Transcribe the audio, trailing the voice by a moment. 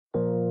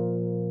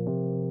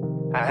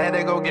had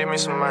to go get me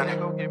some money. I had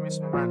to go get me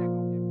some money.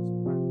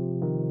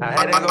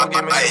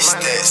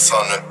 Ice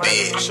on the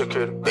beat.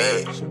 Secure the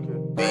bag.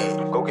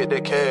 Go get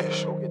that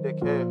cash.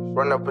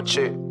 Run up a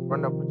check.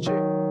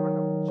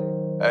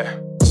 Hey.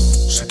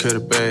 Secure the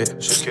bag.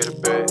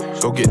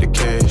 Go get the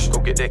cash.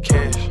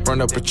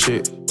 Run up a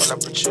check.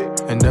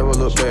 And never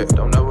look back.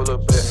 Don't never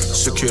look back.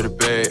 Secure the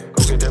bag.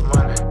 Go get that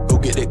money. Go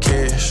get that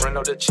cash. Run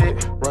up the check.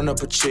 Run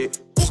up a check.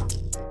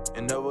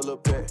 And never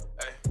look back.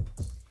 Hey.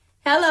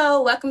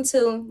 Hello, welcome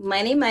to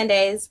Money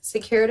Mondays,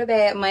 Secure the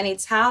Bag Money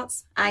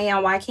Talks. I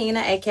am Joaquina,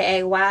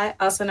 aka Y,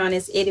 also known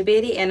as Itty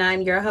Bitty, and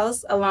I'm your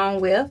host, along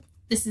with...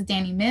 This is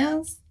Danny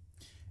Mills.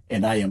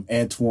 And I am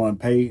Antoine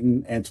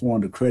Payton,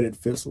 Antoine the Credit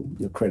Official,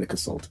 your credit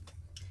consultant.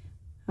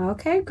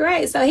 Okay,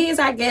 great. So here's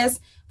our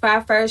guest for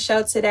our first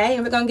show today,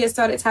 and we're going to get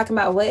started talking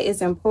about what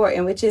is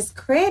important, which is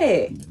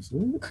credit.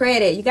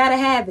 Credit, you got to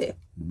have it.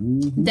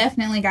 Mm-hmm.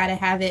 Definitely got to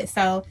have it.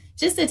 So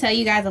just to tell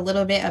you guys a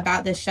little bit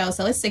about the show.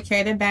 So it's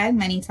Secure the Bag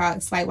Money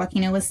Talks, like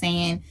Joaquina was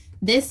saying.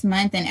 This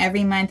month and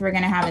every month we're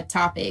going to have a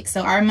topic.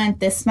 So our month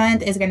this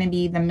month is going to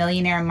be the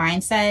millionaire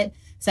mindset.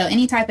 So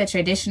any type of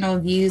traditional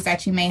views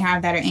that you may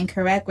have that are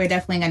incorrect, we're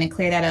definitely going to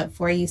clear that up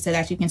for you so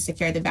that you can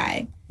secure the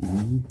bag.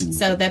 Mm-hmm.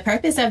 So the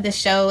purpose of the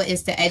show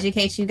is to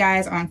educate you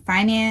guys on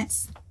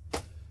finance.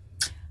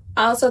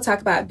 Also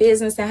talk about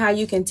business and how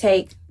you can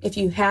take, if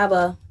you have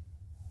a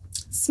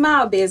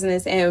small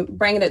business, and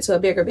bring it up to a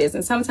bigger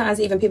business. Sometimes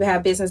even people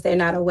have business they're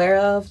not aware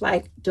of,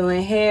 like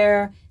doing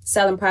hair,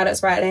 selling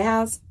products right at their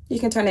house. You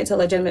can turn it to a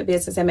legitimate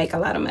business and make a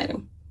lot of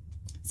money.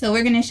 So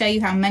we're going to show you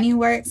how money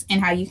works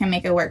and how you can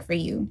make it work for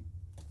you.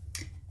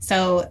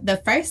 So the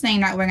first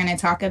thing that we're going to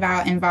talk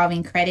about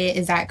involving credit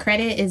is that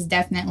credit is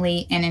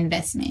definitely an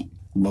investment.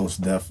 Most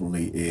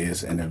definitely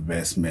is an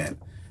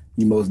investment.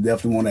 You most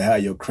definitely want to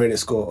have your credit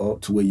score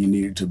up to where you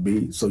need it to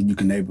be so you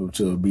can able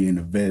to be and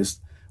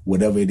invest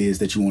whatever it is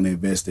that you want to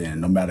invest in,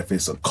 no matter if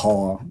it's a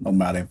car, no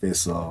matter if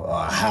it's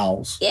a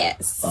house.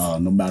 Yes. No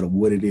matter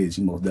what it is,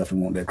 you most definitely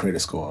want that credit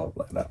score up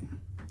like that.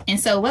 And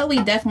so what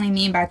we definitely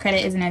mean by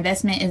credit is an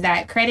investment is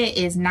that credit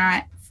is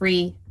not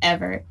free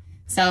ever.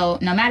 So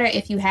no matter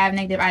if you have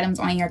negative items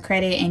on your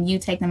credit and you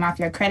take them off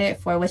your credit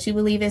for what you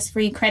believe is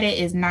free,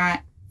 credit is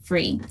not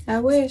free. I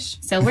wish.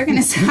 So we're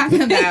going to talk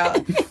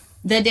about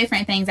the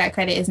different things that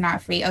credit is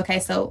not free. Okay,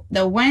 so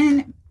the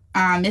one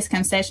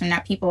misconception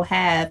that people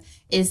have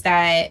is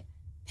that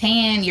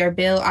paying your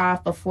bill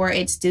off before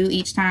it's due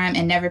each time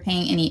and never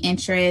paying any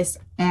interest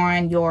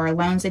on your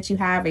loans that you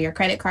have or your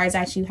credit cards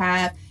that you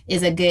have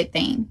is a good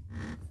thing.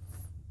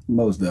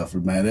 Most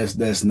definitely, man.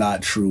 That's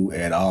not true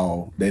at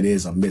all. That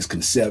is a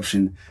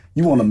misconception.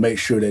 You want to make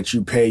sure that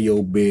you pay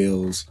your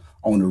bills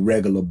on a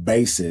regular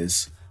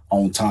basis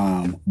on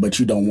time, but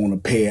you don't want to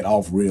pay it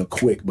off real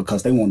quick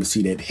because they want to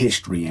see that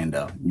history end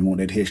up. You want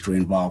that history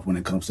involved when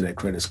it comes to that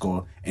credit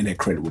score and that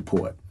credit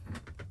report.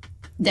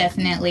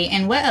 Definitely.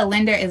 And what a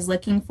lender is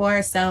looking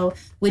for. So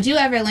would you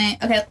ever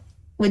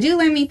would you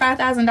lend me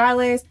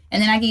 $5,000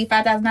 and then I give you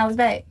 $5,000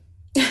 back?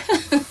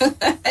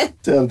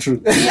 Tell the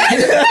truth.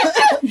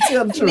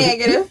 Tell the truth.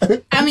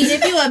 Negative. I mean,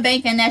 if you're a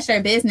bank and that's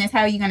your business, how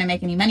are you going to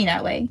make any money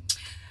that way?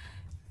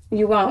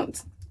 You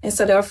won't. And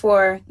so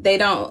therefore, they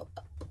don't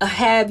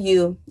have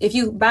you. If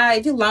you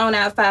loan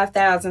out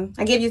 $5,000,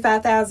 I give you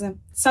 $5,000,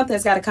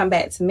 something's got to come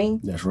back to me.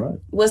 That's right.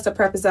 What's the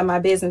purpose of my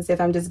business if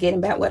I'm just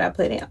getting back what I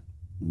put in?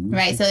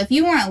 Right. So if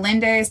you want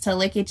lenders to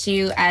look at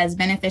you as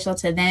beneficial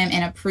to them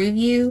and approve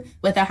you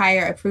with a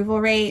higher approval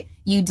rate,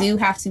 you do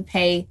have to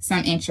pay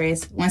some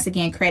interest. Once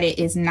again,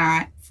 credit is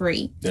not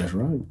free. That's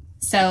right.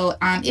 So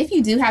if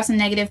you do have some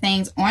negative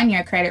things on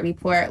your credit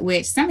report,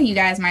 which some of you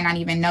guys might not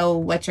even know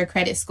what your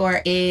credit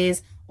score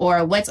is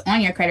or what's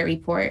on your credit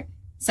report.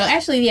 So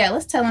actually, yeah,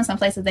 let's tell them some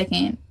places they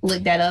can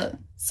look that up.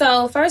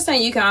 So first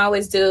thing you can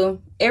always do,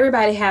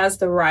 everybody has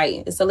the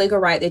right. It's a legal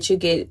right that you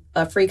get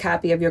a free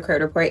copy of your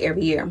credit report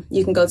every year.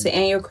 You can go to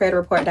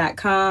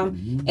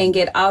annualcreditreport.com and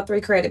get all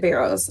 3 credit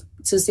bureaus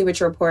to see what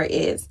your report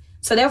is.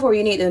 So therefore,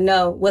 you need to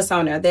know what's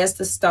on there. That's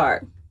the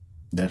start.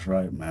 That's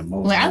right, man.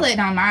 I looked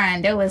on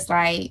mine. There was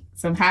like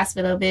some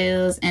hospital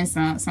bills and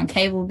some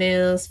cable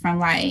bills from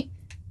like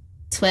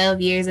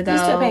 12 years ago. You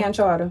still paying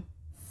charter.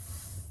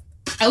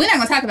 Oh, we're not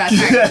going to talk about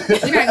charter.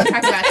 We're not going to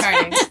talk about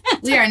charter.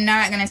 We are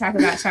not going to talk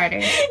about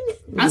charter.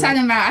 I'm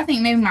talking about, I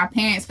think maybe my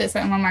parents put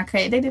something on my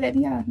credit. They did that to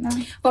y'all? No?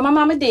 Well, my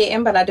mama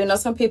didn't, but I do know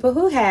some people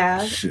who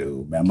have.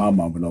 Shoot, man, my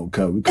mama don't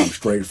come. We come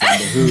straight from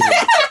the hood.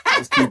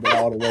 Let's keep it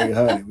all the way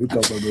 100. We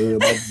come from the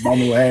hood. My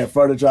mama had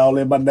furniture all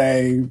in my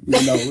name.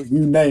 You know,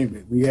 you name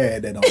it. We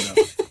had that on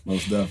there.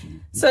 Most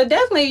definitely. So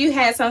definitely you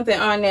had something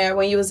on there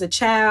when you was a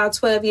child,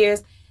 12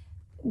 years.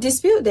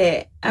 Dispute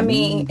that. I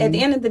mean, at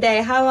the end of the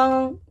day, how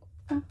long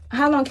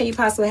can you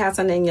possibly have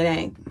something in your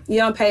name? You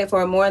don't pay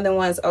for it more than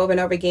once over and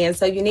over again.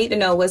 So you need to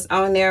know what's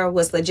on there,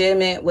 what's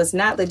legitimate, what's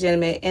not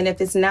legitimate. And if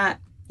it's not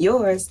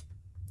yours,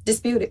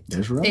 dispute it.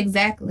 That's right.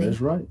 Exactly. That's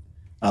right.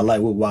 I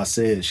like what Wa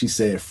said. She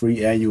said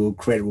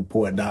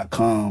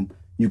freeannualcreditreport.com.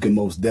 You can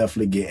most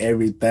definitely get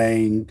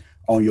everything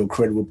on your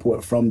credit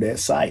report from that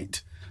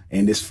site.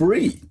 and it's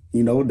free.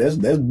 You know, that's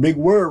big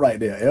word right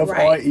there.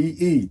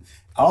 FREE.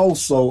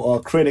 Also,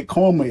 Credit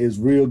Karma is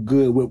real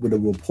good with the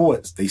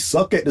reports. They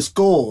suck at the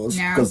scores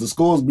because the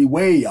scores be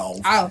way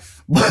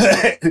off.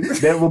 But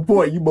that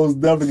report, you most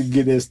definitely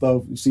get that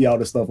stuff. You see all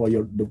the stuff on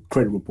the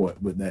credit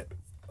report with that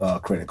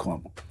Credit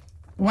Karma.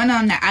 One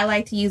that I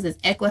like to use is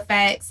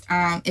Equifax.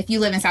 If you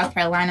live in South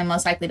Carolina,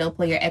 most likely they'll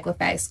pull your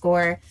Equifax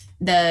score.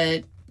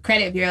 The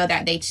credit bureau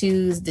that they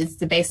choose is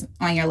based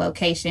on your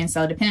location.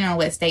 So depending on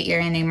what state you're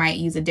in, they might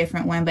use a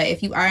different one. But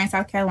if you are in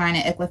South Carolina,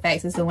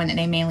 Equifax is the one that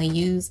they mainly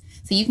use.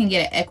 So you can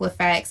get an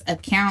Equifax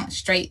account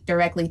straight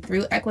directly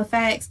through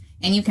Equifax,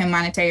 and you can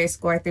monitor your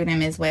score through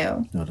them as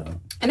well. No doubt.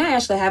 And I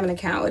actually have an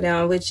account with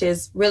them, which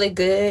is really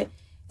good.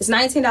 It's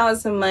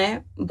 $19 a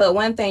month, but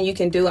one thing you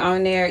can do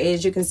on there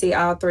is you can see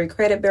all 3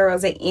 credit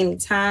bureaus at any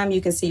time. You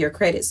can see your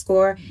credit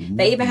score. Mm-hmm.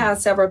 They even have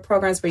several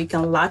programs where you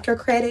can lock your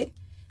credit.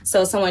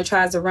 So if someone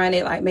tries to run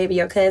it, like maybe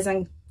your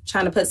cousin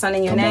trying to put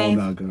something in your name,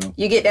 now, girl.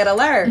 You get that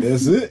alert.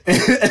 That's it.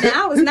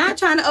 Now, I was not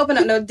trying to open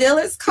up no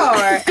dealer's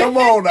card. Come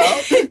on now.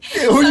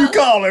 Who you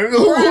calling?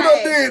 Who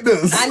done did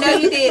this? I know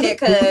you did it,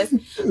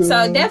 cuz.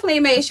 So definitely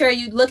make sure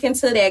you look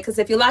into that, because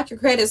if you lock your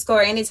credit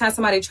score, anytime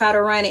somebody try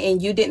to run it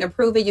and you didn't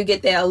approve it, you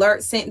get that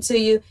alert sent to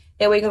you.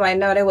 That way you can be like,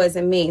 no, that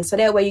wasn't me. So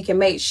that way you can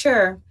make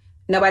sure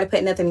nobody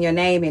put nothing in your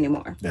name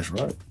anymore. That's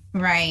right.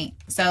 Right.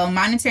 So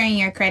monitoring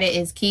your credit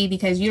is key,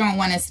 because you don't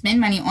want to spend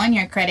money on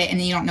your credit and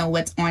then you don't know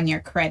what's on your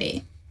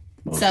credit.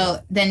 Okay. So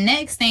the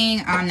next thing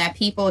that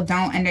people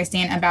don't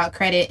understand about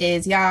credit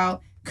is,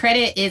 y'all,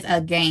 credit is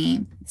a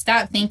game.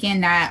 Stop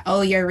thinking that,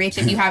 oh, you're rich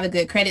if you have a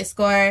good credit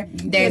score.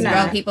 There's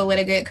broke people with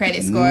a good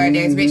credit score.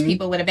 There's rich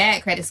people with a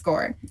bad credit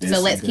score. So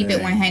let's keep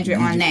it 100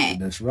 on that.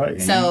 That's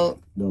right. So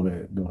go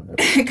ahead.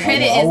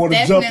 Credit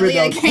is definitely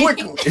a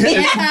game.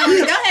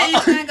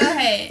 Go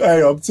ahead.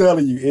 Hey, I'm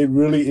telling you, it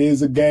really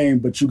is a game,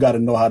 but you got to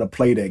know how to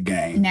play that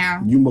game.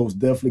 Now, you most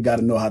definitely got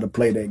to know how to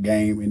play that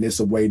game, and it's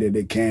a way that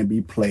it can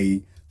be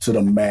played to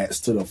the max,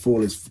 to the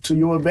fullest, to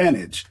your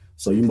advantage.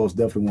 So you most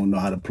definitely want to know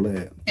how to play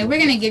it. And we're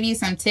going to give you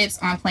some tips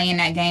on playing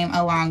that game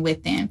along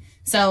with them.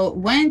 So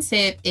one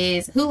tip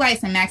is, who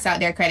likes to max out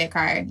their credit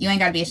card? You ain't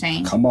got to be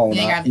ashamed. Come on,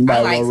 you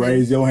might want to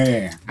raise your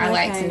hand. I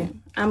like to.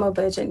 I'm a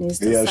budget news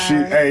to she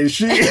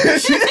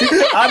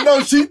I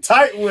know she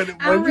tight with it.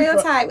 I'm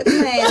real tight with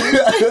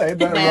it. Ain't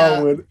nothing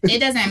wrong with it. It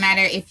doesn't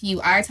matter if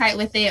you are tight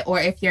with it or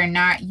if you're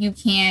not. You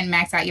can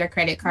max out your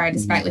credit card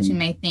despite what you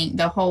may think.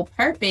 The whole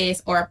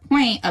purpose or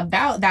point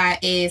about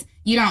that is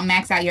you don't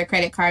max out your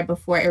credit card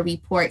before it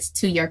reports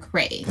to your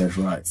credit. That's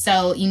right.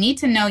 So you need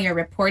to know your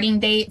reporting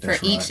date for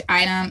each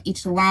item,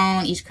 each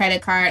loan, each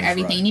credit card,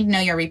 everything. Right. You need to know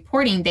your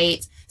reporting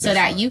dates so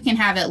that you can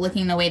have it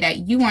looking the way that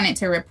you want it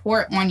to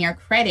report on your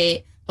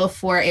credit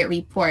before it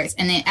reports.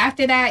 And then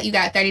after that, you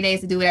got 30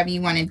 days to do whatever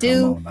you want to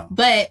do.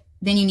 But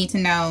then you need to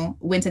know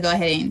when to go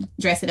ahead and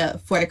dress it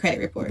up for the credit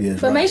report. Yes,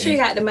 but make sure you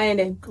got the money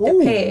to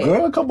pay it.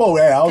 Girl, come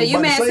on. So you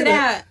max it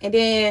out and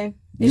then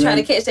you try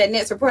to catch that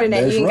next reporting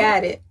that you ain't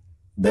got it.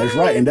 That's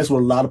right. And that's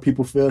what a lot of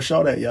people feel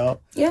short at, y'all.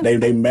 Yeah.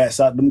 They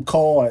max out them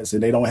cards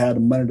and they don't have the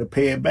money to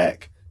pay it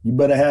back. You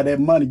better have that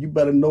money. You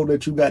better know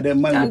that you got that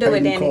money to pay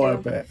the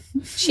card back.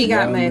 She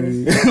got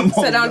money.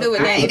 So don't do it,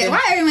 Danny. Why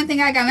everyone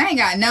think I got money? I ain't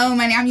got no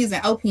money. I'm using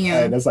opium.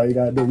 Hey, that's how you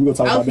got to do it. We're going to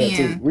talk about that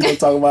too. We're going to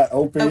talk about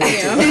opium.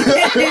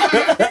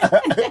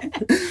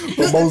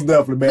 But most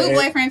definitely, man. Who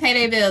boyfriend pay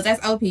their bills?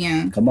 That's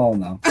opium. Come on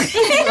now.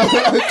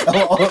 Come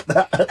on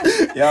now.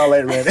 Y'all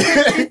ain't ready.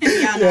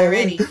 Y'all not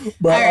ready.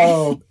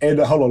 But and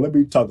hold on, let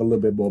me talk a little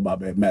bit more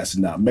about that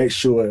maxing out. Make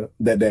sure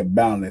that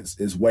balance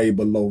is way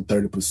below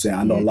 30%.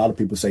 I know a lot of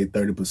people say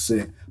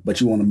 30%, but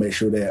you want to make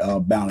sure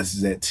that balance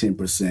is at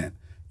 10%.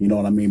 You know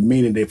what I mean?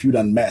 Meaning that if you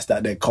done maxed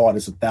out that card,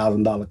 it's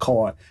 $1,000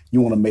 card,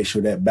 you want to make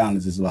sure that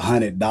balance is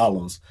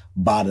 $100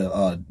 by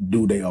the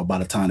due date or by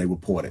the time they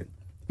report it.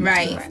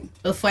 Right.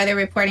 Before the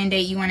reporting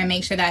date, you want to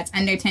make sure that's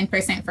under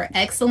 10% for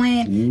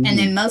excellent. And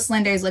then most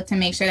lenders look to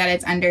make sure that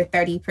it's under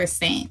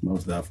 30%.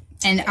 Most definitely.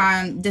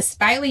 And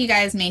despite what you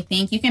guys may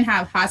think, you can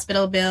have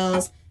hospital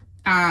bills,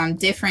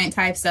 different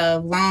types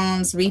of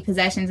loans,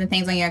 repossessions, and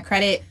things on your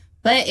credit.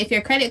 But if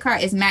your credit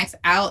card is maxed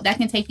out, that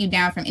can take you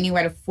down from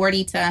anywhere to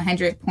 40 to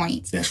 100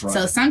 points. That's right.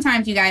 So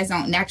sometimes you guys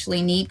don't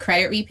actually need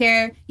credit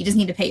repair. You just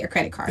need to pay your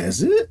credit card.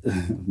 That's it.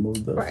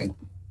 Most definitely. Right.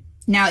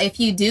 Now, if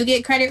you do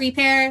get credit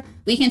repair,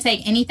 we can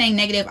take anything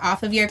negative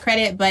off of your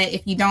credit. But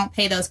if you don't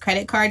pay those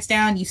credit cards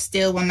down, you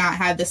still will not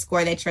have the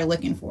score that you're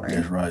looking for.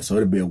 That's right. So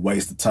it'll be a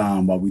waste of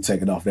time while we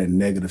taking off that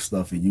negative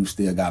stuff and you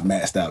still got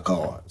maxed out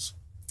cards.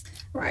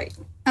 Right.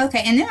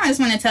 Okay. And then I just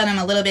want to tell them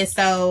a little bit.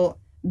 So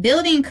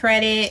building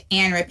credit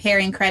and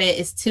repairing credit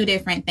is two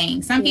different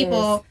things. Some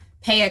people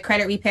pay a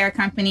credit repair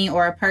company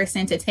or a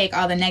person to take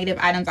all the negative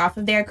items off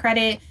of their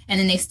credit, and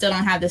then they still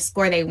don't have the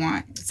score they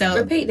want. So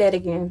repeat that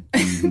again.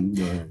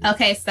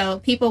 Okay, so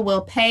people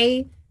will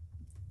pay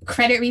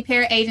credit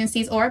repair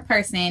agencies or a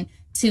person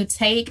to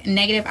take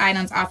negative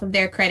items off of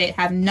their credit,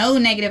 have no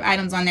negative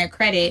items on their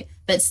credit,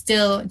 but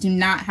still do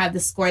not have the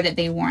score that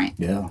they want.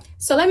 Yeah.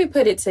 So let me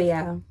put it to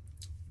y'all.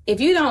 If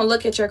you don't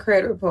look at your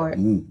credit report,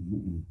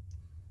 and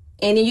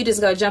and then you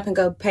just go jump and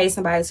go pay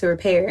somebody to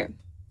repair it.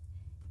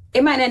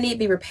 It might not need to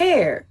be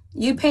repaired.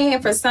 You paying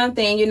for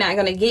something you're not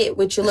going to get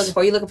what you're looking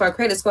for. You're looking for a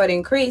credit score to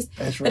increase.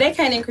 That's right. But they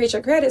can't increase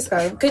your credit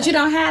score because you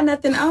don't have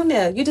nothing on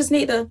there. You just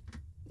need to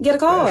get a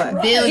card.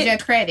 Right. Build your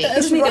credit. You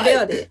just need to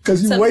build it.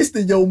 Because you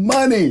wasting your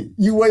money.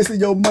 You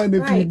wasting your money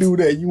if you do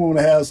that. You want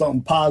to have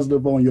something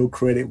positive on your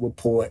credit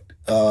report.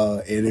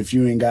 And if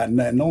you ain't got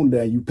nothing on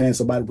there, you paying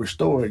somebody to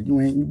restore it. You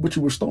ain't what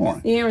you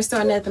restoring. You ain't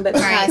restoring nothing but the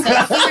right. So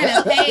if you're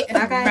gonna pay,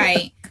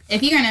 right.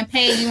 If you're gonna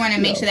pay, you want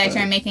to make sure that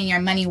you're making your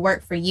money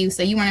work for you.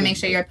 So you want to make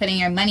sure you're putting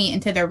your money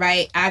into the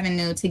right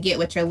avenue to get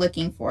what you're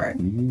looking for.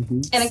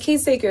 Mm-hmm. And a key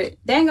secret: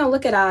 they ain't gonna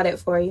look at all that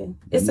for you.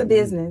 It's a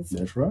business.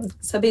 That's right.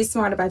 So be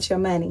smart about your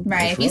money.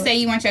 Right. That's if you say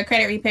you want your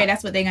credit repaired,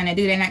 that's what they're gonna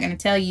do. They're not gonna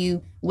tell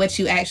you what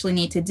you actually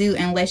need to do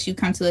unless you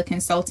come to a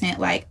consultant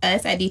like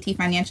us at DT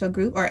Financial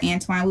Group or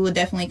Antoine. We will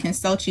definitely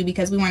consult you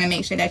because we want to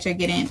make sure that you're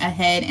getting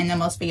ahead and the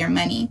most for your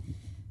money.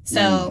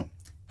 So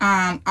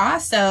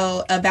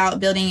also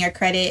about building your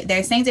credit,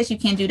 there's things that you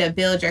can do to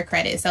build your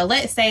credit. So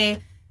let's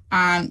say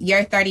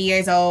you're 30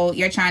 years old,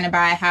 you're trying to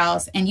buy a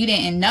house, and you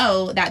didn't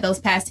know that those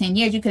past 10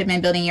 years you could have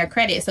been building your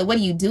credit. So what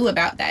do you do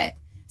about that?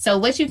 So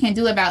what you can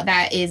do about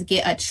that is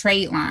get a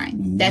trade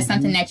line. That's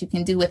something that you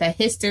can do with a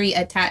history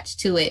attached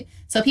to it.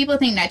 So people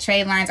think that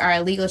trade lines are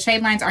illegal.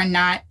 Trade lines are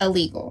not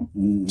illegal.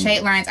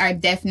 Trade lines are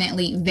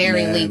definitely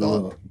very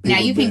legal. Now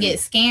you can get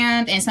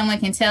scammed and someone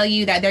can tell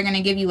you that they're going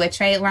to give you a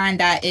trade line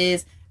that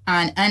is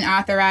an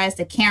unauthorized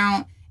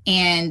account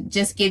and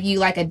just give you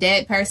like a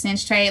dead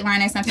person's trade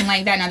line or something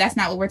like that. No, that's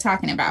not what we're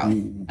talking about.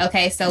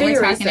 Okay, so we're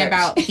talking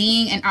about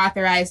being an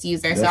authorized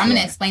user. So I'm going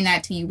to explain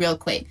that to you real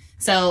quick.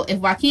 So if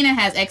Joaquina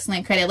has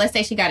excellent credit, let's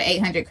say she got an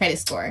 800 credit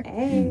score.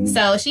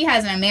 So she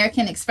has an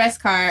American Express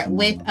card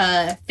with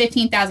a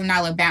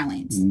 $15,000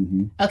 balance.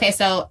 Okay,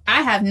 so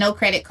I have no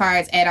credit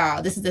cards at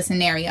all. This is the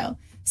scenario.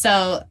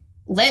 So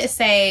let's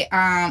say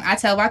I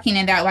tell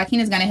Joaquina that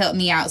Joaquina's going to help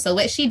me out. So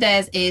what she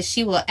does is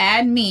she will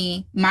add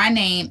me, my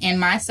name,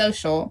 and my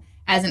social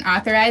as an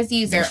authorized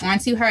user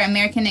onto her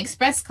American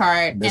Express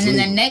card. And then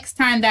the next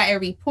time that it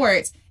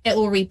reports, it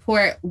will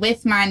report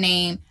with my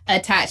name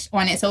attached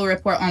on it. So it will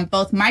report on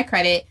both my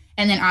credit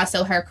and then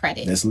also her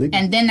credit. That's legal.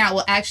 And then that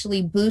will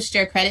actually boost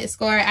your credit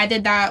score. I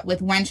did that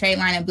with one trade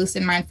line. It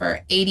boosted mine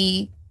for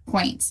 80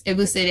 points. It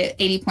boosted it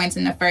 80 points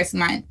in the first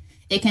month.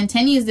 It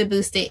continues to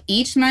boost it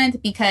each month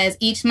because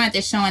each month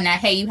is showing that,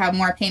 hey, you have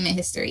more payment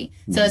history.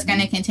 So it's going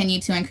to continue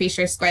to increase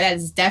your score. That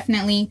is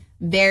definitely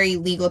very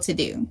legal to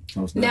do.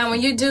 Now, when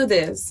you do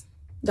this,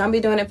 don't be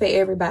doing it for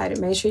everybody.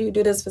 Make sure you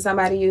do this for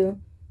somebody you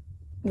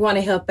want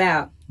to help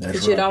out.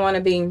 Because you don't want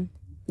to be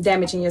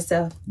damaging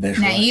yourself.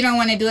 Now, you don't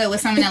want to do it with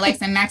someone that likes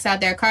to max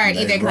out their card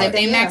either. Because if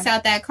they max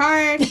out that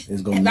card,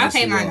 I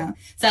pay mine now.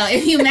 So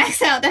if you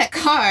max out that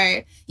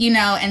card,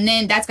 and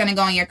then that's going to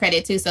go on your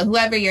credit too. So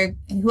whoever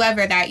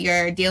that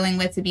you're dealing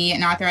with to be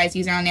an authorized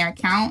user on their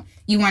account,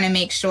 you want to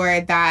make sure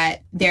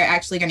that they're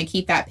actually going to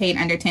keep that paid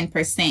under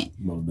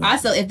 10%.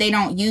 Also, if they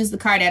don't use the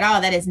card at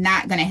all, that is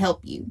not going to help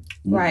you.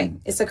 Right.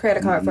 It's a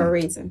credit card for a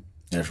reason.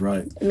 That's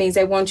right. It means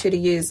they want you to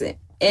use it.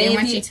 And they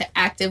want you to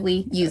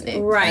actively use it.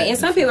 Right. And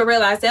some people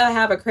realize they'll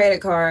have a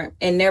credit card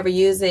and never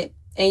use it.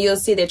 And you'll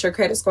see that your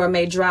credit score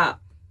may drop.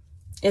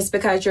 It's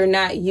because you're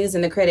not using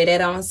the credit. They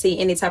don't see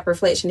any type of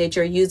reflection that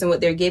you're using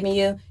what they're giving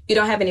you. You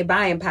don't have any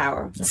buying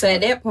power. So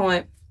at that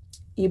point,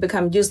 you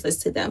become useless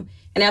to them.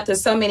 And after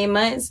so many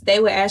months,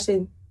 they will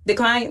actually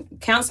decline,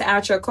 cancel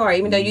out your card.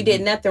 Even though you did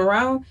nothing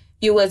wrong,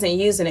 you wasn't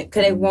using it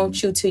because they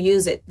want you to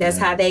use it. That's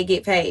how they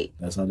get paid.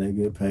 That's how they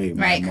get paid.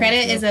 Right.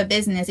 Credit is a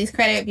business. These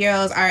credit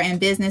bureaus are in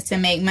business to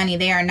make money.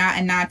 They are not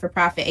a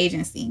non-for-profit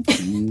agency.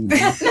 You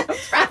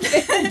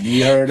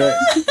heard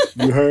that?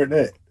 You heard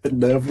that?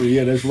 Definitely,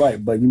 yeah, that's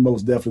right. But you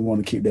most definitely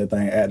want to keep that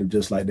thing active,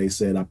 just like they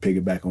said. I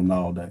piggyback on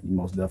all that. You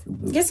most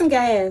definitely do. Get some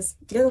gas.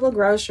 Get a little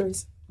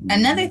groceries.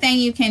 Another thing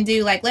you can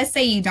do, like let's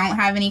say you don't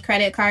have any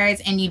credit cards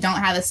and you don't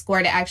have a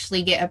score to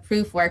actually get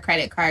approved for a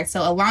credit card.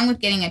 So along with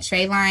getting a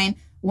trade line,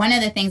 one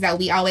of the things that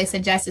we always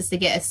suggest is to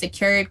get a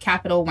secured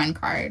Capital One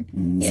card.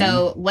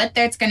 So what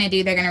that's going to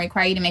do, they're going to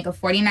require you to make a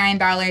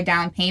 $49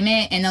 down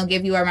payment and they'll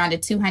give you around a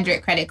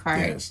 $200 credit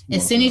card.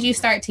 As soon as you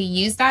start to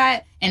use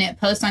that and it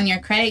posts on your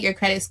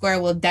credit score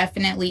will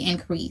definitely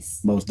increase.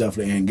 Most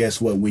definitely. And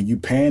guess what? When you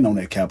paying on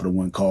that Capital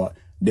One card,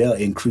 they'll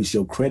increase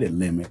your credit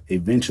limit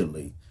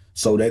eventually.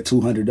 So that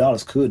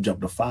 $200 could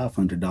jump to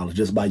 $500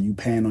 just by you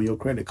paying on your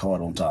credit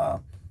card on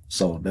time.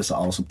 So that's an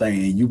awesome thing.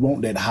 And you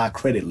want that high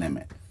credit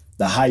limit.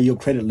 The higher your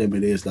credit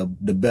limit is, the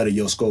better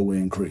your score will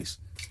increase.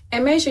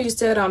 And make sure you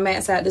still don't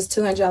max out this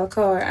 $200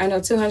 card. I know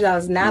 $200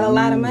 is not a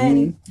lot of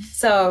money.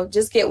 So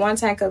just get one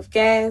tank of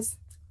gas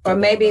or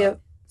maybe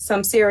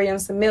some cereal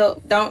and some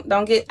milk.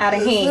 Don't get out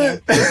of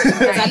hand.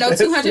 Because I know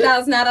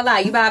 $200 is not a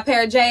lot. You buy a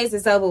pair of J's,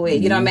 it's over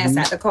with. You don't max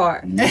out the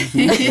card. That's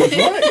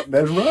right.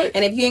 That's right.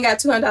 And if you ain't got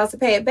 $200 to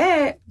pay it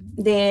back,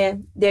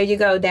 then there you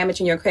go,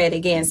 damaging your credit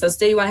again. So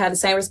still you want to have the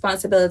same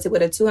responsibility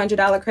with a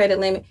 $200 credit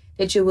limit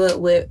that you would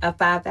with a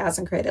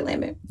 $5,000 credit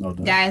limit. No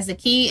doubt. Guys, the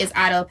key is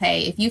auto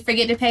pay. If you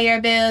forget to pay your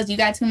bills, you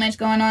got too much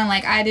going on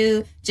like I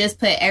do, just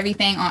put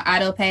everything on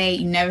auto pay.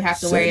 You never have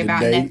to worry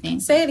about nothing.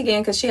 Say it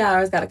again, because she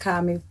always got to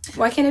call me.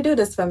 Why can't it do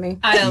this for me?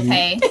 Auto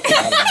pay.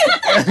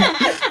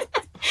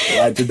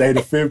 Like today,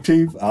 the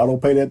 15th, auto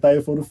pay that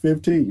thing for the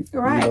 15th.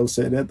 Right. You know,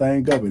 set that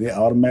thing up and it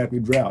automatically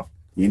draft.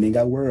 You ain't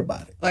got to worry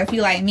about it. Or if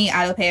you like me,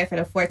 auto pay it for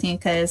the 14th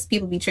because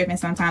people be tripping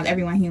sometimes.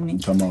 Everyone human.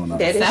 Come on now.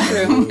 That is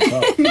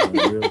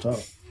true. Real talk.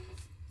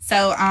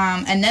 So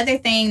another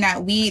thing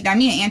that me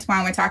and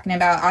Antoine were talking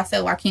about,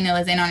 also Joaquina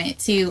was in on it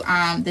too,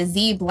 the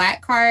Z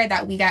Black card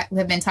that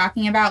we've been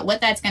talking about,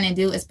 what that's going to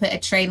do is put a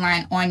trade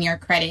line on your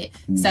credit.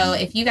 Mm-hmm. So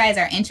if you guys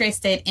are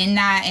interested in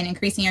that and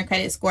increasing your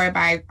credit score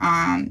by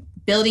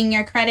building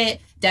your credit,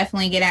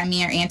 definitely get at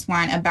me or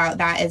Antoine about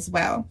that as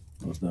well.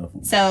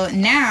 So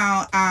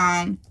now,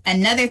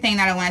 another thing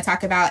that I want to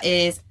talk about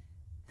is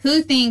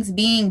who thinks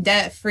being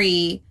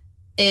debt-free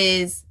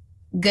is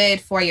good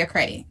for your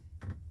credit?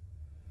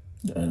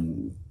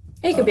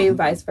 It could be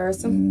vice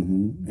versa.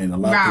 Mm-hmm. And a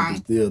lot of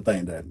people still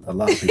think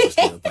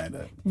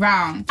that.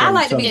 Wrong. I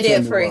like to be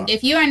debt-free.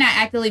 If you are not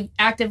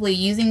actively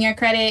using your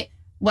credit,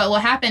 what will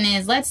happen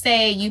is, let's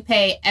say you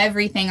pay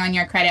everything on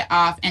your credit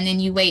off and then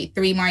you wait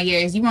 3 more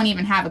years, you won't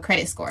even have a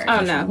credit score.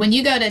 Oh, no. When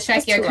you go to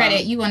check your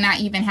credit, you will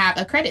not even have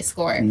a credit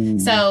score. Mm-hmm.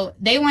 So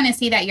they want to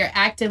see that you're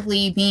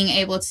actively being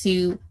able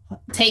to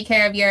take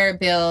care of your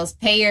bills,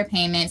 pay your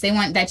payments. They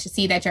want that to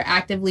see that you're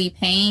actively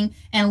paying,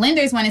 and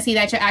lenders want to see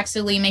that you're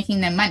actually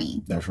making them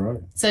money. That's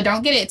right. So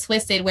don't get it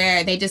twisted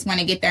where they just want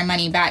to get their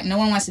money back. No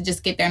one wants to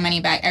just get their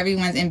money back.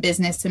 Everyone's in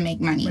business to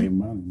make money. Make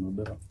money, no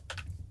doubt.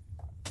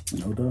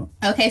 No doubt.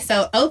 Okay,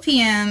 so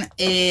OPM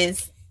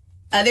is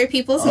other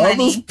people's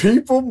money. Other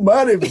people's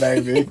money,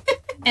 baby.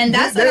 And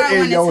that's what I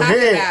want to talk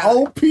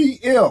about.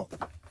 OPM.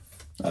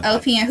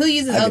 OPM. Who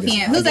uses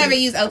OPM? Who's ever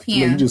used OPM?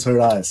 Yeah, you just heard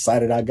how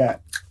excited I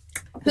got.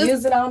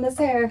 Use it on this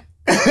hair.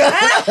 Who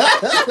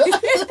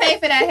paid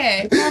for that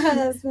hair? My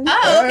husband.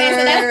 Oh, okay,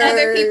 so that's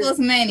other people's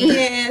money.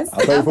 Yes.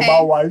 I pay for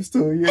my wives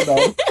too, you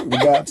know. We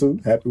got to.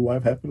 Happy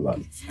wife, happy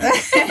life.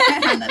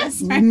 I know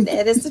that's right.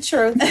 That is the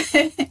truth.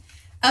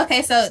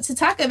 Okay, so to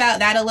talk about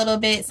that a little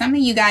bit, some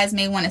of you guys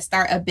may want to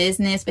start a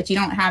business, but you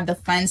don't have the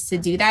funds to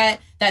do that.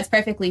 That's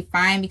perfectly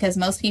fine because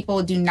most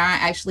people do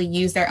not actually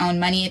use their own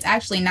money. It's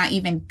actually not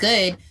even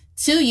good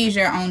to use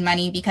your own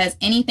money because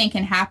anything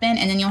can happen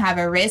and then you'll have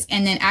a risk.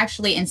 And then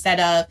actually, instead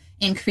of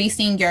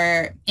increasing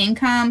your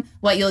income,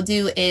 what you'll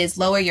do is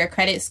lower your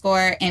credit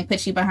score and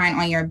put you behind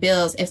on your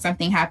bills if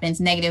something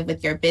happens negative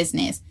with your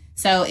business.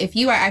 So if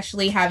you are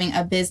actually having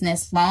a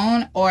business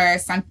loan or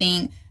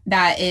something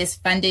that is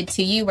funded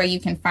to you where you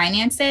can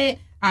finance it,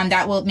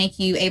 that will make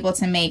you able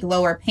to make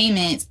lower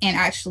payments and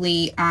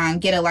actually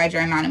get a larger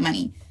amount of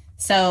money.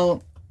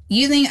 So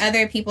using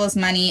other people's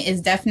money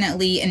is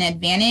definitely an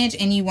advantage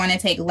and you want to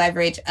take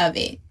leverage of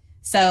it.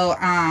 So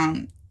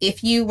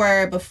if you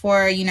were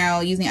before,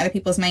 using other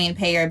people's money to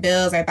pay your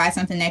bills or buy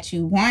something that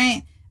you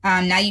want,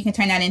 now you can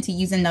turn that into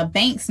using the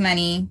bank's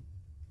money.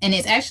 And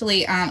it's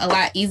actually a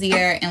lot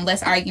easier and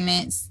less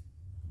arguments.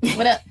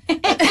 What up?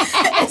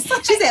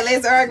 She said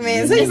less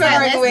arguments. It's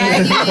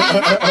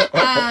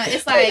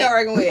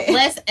like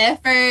less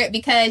effort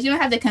because you don't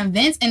have to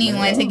convince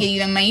anyone to give you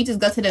the money. You just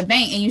go to the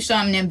bank and you show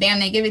them and then bam,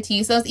 they give it to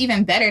you. So it's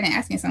even better than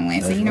asking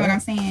someone. So you know what I'm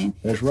saying?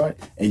 That's right.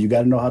 And you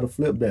got to know how to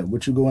flip that.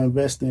 What you go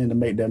invest in to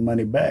make that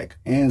money back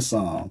and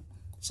some.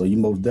 So you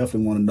most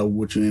definitely want to know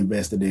what you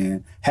invested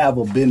in. Have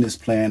a business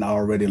plan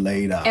already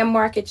laid out. And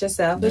market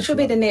yourself, which will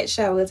be the next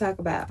show we'll talk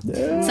about.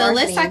 Yeah. So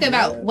let's talk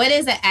about what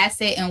is an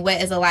asset and what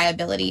is a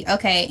liability.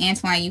 Okay,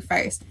 Antoine, you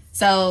first.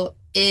 So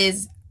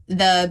is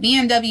the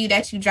BMW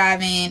that you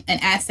drive in an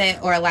asset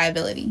or a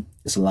liability?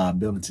 It's a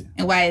liability.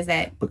 And why is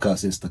that?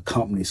 Because it's the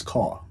company's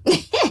car.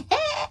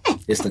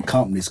 It's the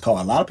company's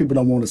car. A lot of people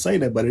don't want to say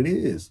that, but it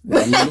is.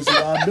 I mean, it's a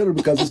liability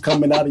because it's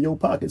coming out of your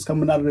pocket. It's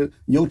coming out of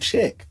your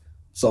check.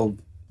 So...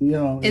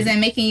 Is it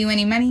making you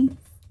any money?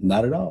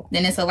 Not at all.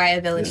 Then it's a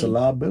liability. It's a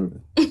liability.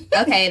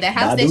 Okay, the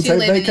house that you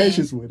live in. I do take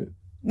vacations with it.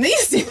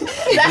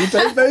 I do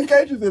take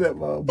vacations in it,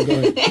 Mom. Go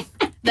ahead.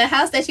 The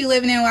house that you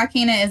live in,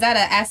 Joaquina, is that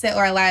an asset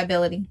or a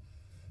liability?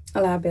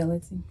 A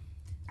liability.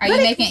 Are you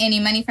making any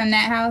money from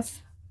that house?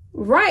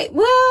 Right.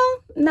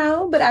 Well,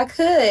 no, but I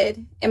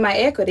could in my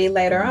equity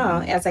later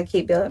on as I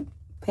keep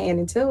paying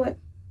into it.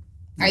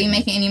 Are you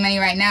making any money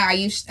right now? Are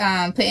you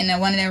putting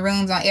one of the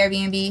rooms on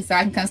Airbnb so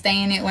I can come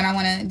stay in it when I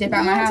want to dip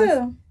out my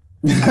house?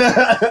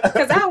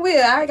 Because I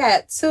will. I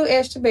got 2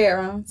 extra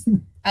bedrooms.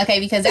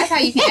 Okay, because that's how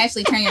you can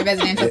actually turn your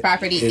residential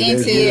property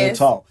into.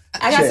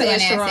 I got some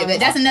extra rooms. But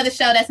that's another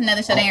show.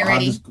 They ain't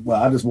ready.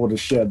 I just want to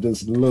share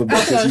just a little bit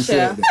since you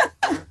said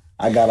that.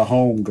 I got a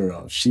home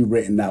girl. She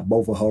renting out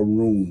both of her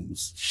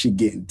rooms. She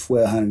getting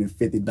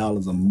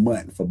 $1,250 a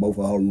month for both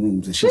of her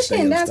rooms, and she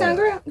stays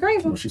downtown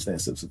Greenville. No, she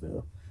stays in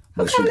Simpsonville.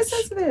 Who coming to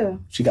Centerville?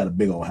 She got a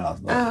big old house,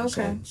 though. Oh,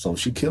 okay. So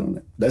she killing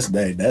it. That's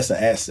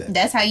an asset.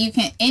 That's how you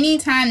can,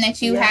 anytime that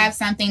you have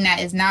something that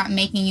is not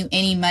making you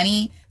any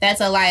money,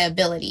 that's a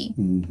liability.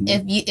 Mm-hmm.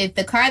 If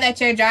the car that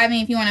you're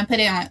driving, if you want to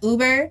put it on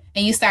Uber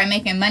and you start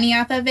making money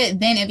off of it,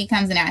 then it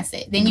becomes an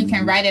asset. Then you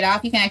can write it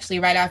off. You can actually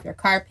write off your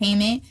car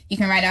payment. You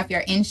can write off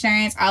your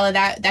insurance, all of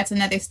that. That's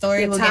another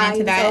story. We'll get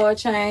into that. Oil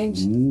change.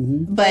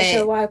 But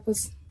your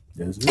wipers.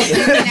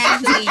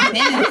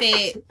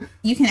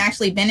 you can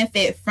actually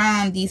benefit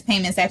from these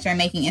payments that you're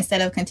making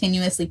instead of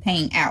continuously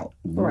paying out.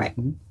 Right.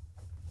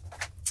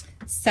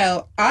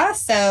 So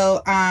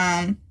also,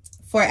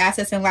 for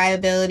assets and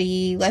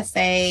liability, let's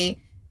say,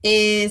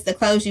 is the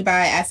clothes you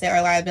buy asset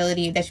or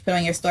liability that you put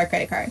on your store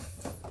credit card?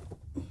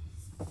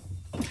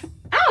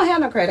 I don't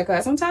have no credit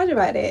cards. I'm telling you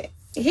about that.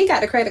 He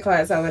got the credit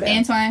cards over there.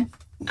 Antoine?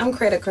 I'm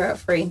credit card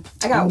free.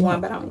 I got one,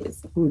 but I don't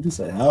use it. What would you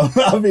say?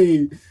 I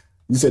mean,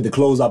 you said the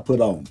clothes I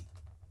put on.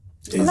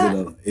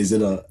 Is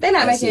it a? They're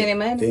not making any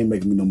money. They ain't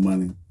making me no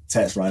money.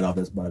 Tax write off.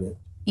 That's about it.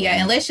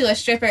 Yeah, unless you're a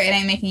stripper, it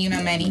ain't making you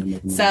no money.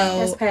 So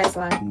that's past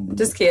life.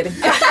 Just kidding.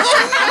 Just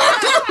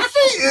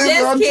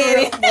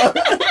kidding.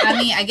 I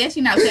mean, I guess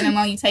you're not putting them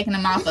on, you taking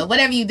them off, but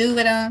whatever you do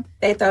with them,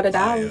 they throw the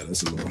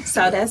dollars.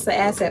 So that's the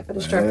asset for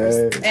the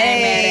strippers.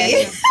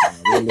 Hey.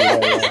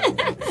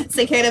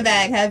 Secure the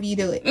bag, however you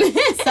do it.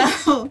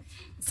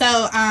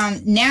 So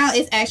now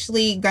it's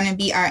actually going to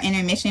be our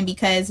intermission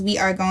because we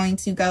are going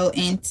to go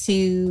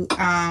into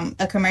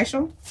a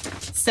commercial.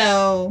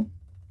 So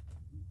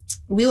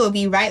we will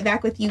be right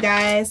back with you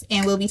guys,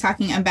 and we'll be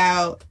talking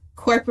about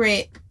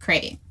corporate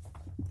credit.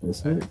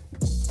 That's it.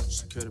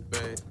 Secure the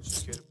bag.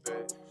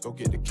 Go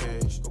get the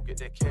cash.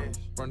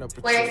 Run up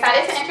We're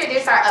excited to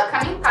introduce our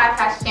upcoming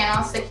podcast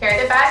channel,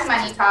 Secure the Bag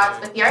Money Talks,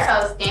 with your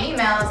host, Danny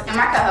Mills, and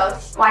my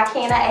co-host,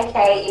 Joaquina,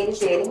 aka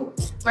Itty Bitty.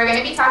 We're going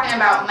to be talking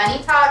about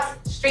money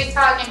talks, street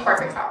talk, and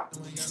corporate talk.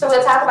 So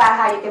we'll talk about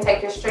how you can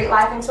take your street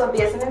life into a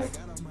business.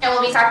 And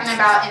we'll be talking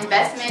about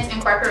investments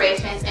and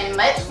corporations and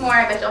much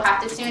more, but you'll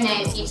have to tune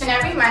in each and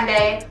every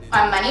Monday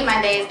on Money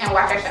Mondays and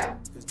watch our show.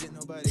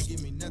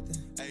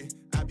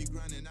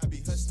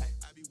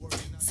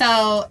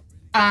 So,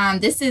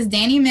 this is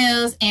Danny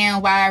Mills,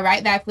 and we're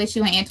right back with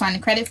you and Antoine, the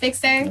Credit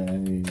Fixer.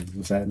 Hey,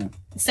 what's happening?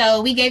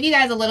 So we gave you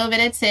guys a little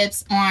bit of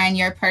tips on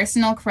your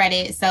personal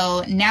credit.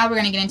 So now we're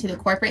going to get into the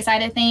corporate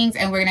side of things,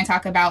 and we're going to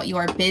talk about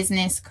your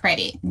business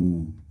credit.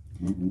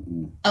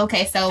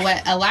 Okay, so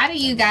what a lot of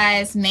you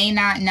guys may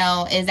not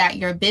know is that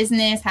your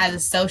business has a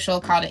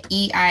social called an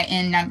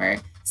EIN number.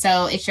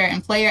 So it's your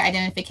employer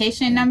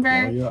identification number.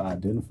 Employer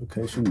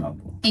identification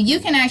number. And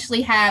you can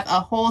actually have a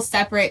whole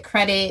separate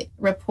credit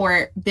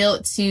report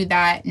built to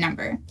that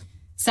number.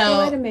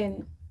 So wait a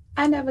minute.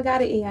 I never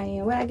got an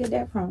EIN. Where'd I get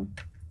that from?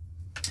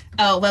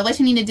 Oh, well, what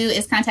you need to do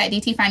is contact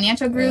DT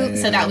Financial Group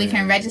so that we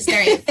can register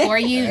it for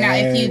you. Now,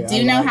 if you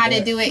do know how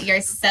to do it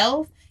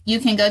yourself, you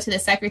can go to the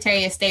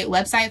Secretary of State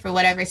website for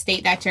whatever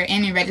state that you're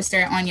in and register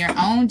it on your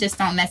own. Just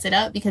don't mess it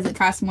up because it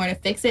costs more to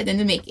fix it than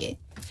to make it.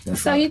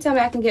 So you tell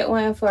me I can get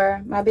one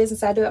for my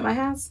business I do at my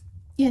house?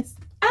 Yes.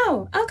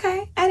 Oh,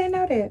 okay. I didn't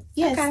know that.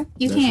 Yes, okay.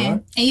 You can.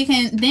 Right. And you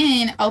can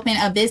then open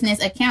a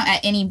business account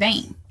at any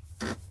bank.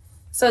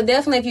 So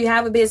definitely if you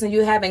have a business,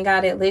 you haven't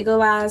got it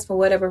legalized for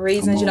whatever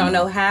reasons, you don't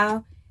know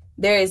how,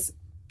 there is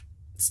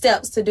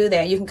steps to do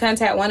that. You can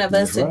contact one of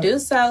us to do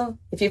so.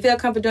 If you feel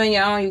comfortable doing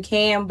your own, you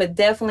can, but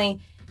definitely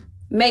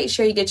make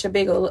sure you get your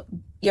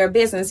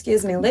business,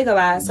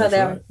 legalized so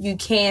that you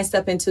can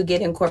step into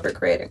getting corporate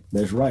credit.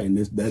 That's right. And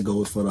that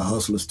goes for the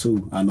hustlers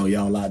too. I know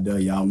y'all out there,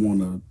 y'all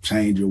want to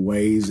change your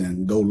ways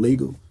and go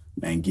legal.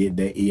 And get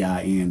that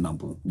EIN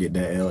number. Get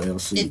that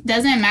LLC. It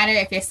doesn't matter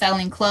if you're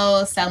selling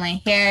clothes, selling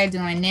hair,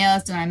 doing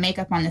nails, doing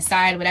makeup on the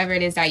side, whatever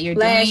it is that you're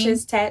doing.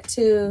 Lashes,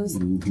 tattoos.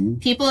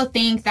 People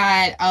think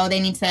that,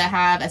 they need to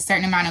have a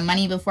certain amount of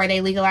money before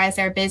they legalize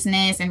their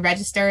business and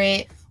register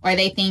it. Or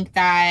they think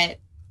that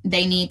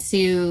they need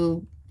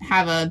to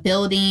have a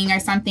building or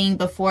something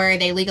before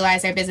they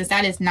legalize their business.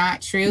 That is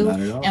not true. Not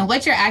at all. And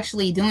what you're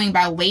actually doing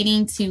by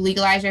waiting to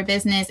legalize your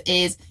business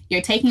is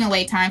you're taking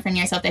away time from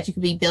yourself that you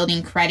could be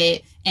building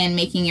credit and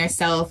making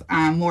yourself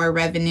more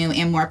revenue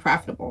and more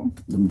profitable.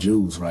 Them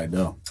Jews right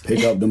there.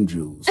 Pick up them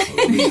Jews.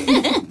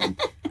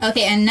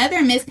 Okay,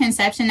 another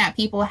misconception that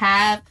people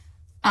have,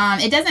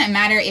 it doesn't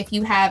matter if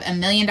you have $1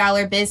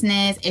 million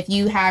business, if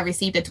you have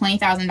received a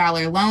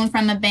 $20,000 loan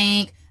from a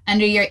bank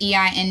under your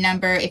EIN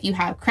number, if you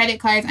have credit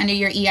cards under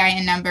your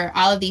EIN number,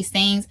 all of these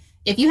things.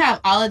 If you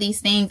have all of these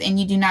things and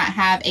you do not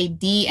have a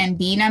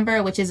D&B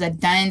number, which is a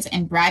Duns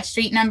and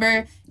Bradstreet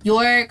number,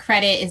 your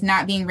credit is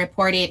not being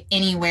reported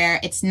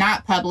anywhere. It's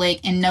not public,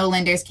 and no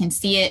lenders can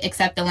see it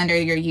except the lender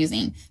you're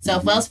using. So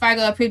if Wells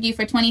Fargo approved you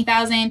for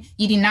 $20,000,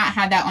 you do not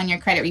have that on your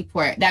credit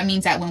report. That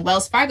means that when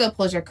Wells Fargo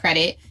pulls your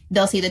credit,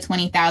 they'll see the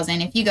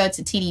 $20,000. If you go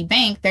to TD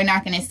Bank, they're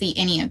not going to see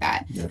any of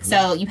that.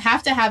 So you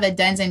have to have a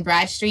Duns and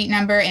Bradstreet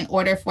number in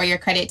order for your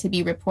credit to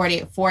be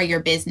reported for your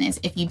business.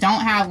 If you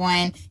don't have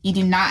one, you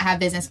do not have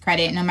business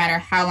credit, no matter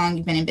how long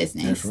you've been in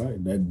business. That's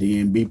right. That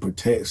DNB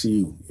protects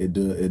you. It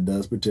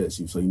does protect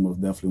you. So you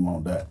most definitely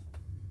want that.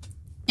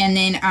 And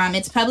then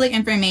it's public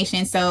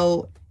information,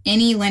 so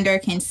any lender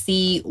can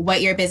see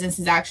what your business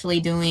is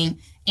actually doing.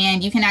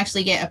 And you can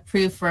actually get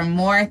approved for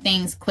more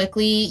things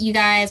quickly, you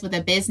guys, with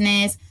a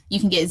business. You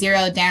can get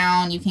 0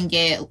 down. You can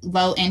get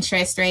low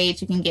interest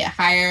rates. You can get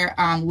higher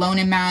loan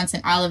amounts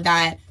and all of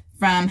that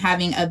from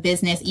having a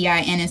business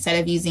EIN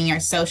instead of using your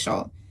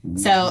social.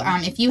 So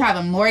if you have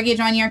a mortgage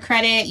on your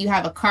credit, you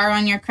have a car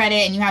on your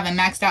credit, and you have a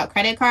maxed out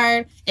credit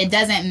card, it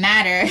doesn't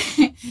matter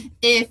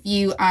if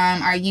you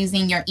are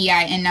using your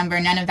EIN number.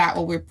 None of that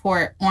will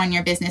report on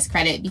your business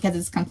credit because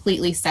it's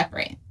completely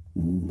separate.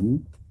 Mm-hmm.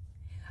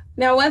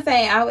 Now, one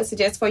thing I would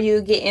suggest for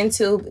you get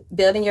into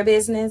building your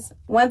business,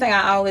 one thing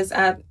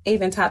I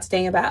even talk to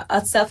Daniel about,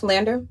 a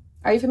self-lender.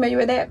 Are you familiar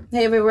with that?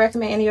 Have you ever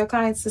recommend any of your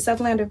clients to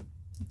self-lender?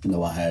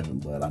 No, I haven't,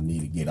 but I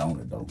need to get on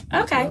it, though.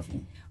 Okay.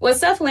 Definitely. Well,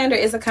 self-lender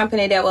is a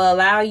company that will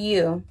allow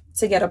you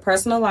to get a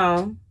personal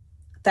loan,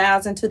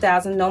 $1,000,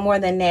 $2,000, no more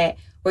than that,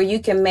 where you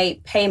can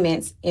make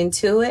payments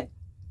into it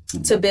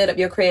to build up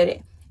your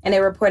credit. And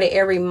they report it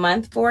every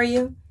month for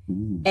you.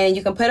 And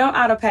you can put on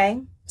auto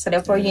pay. So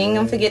therefore, you ain't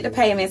going to forget the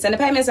payments. And the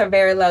payments are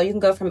very low. You can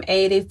go from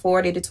 80,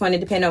 40 to 20,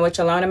 depending on what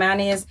your loan amount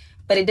is.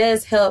 But it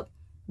does help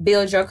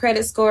build your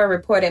credit score,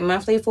 report it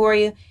monthly for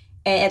you.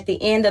 And at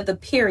the end of the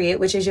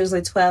period, which is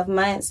usually 12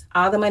 months,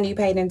 all the money you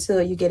paid into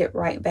it, you get it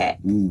right back.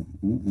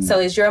 So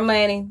it's your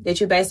money that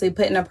you basically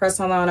put in a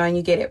personal loan on,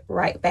 you get it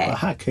right back. Well,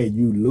 how can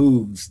you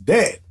lose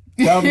that?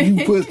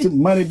 You put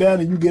some money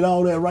down and you get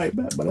all that right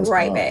back. But that's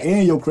right back.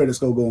 And your credit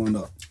score going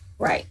up.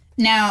 Right.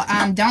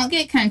 Now, don't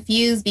get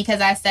confused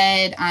because I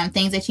said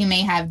things that you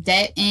may have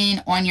debt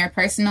in on your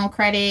personal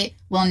credit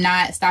will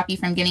not stop you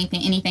from getting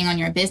anything on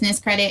your business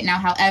credit. Now,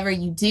 however,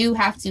 you do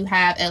have to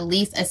have at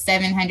least a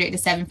 700 to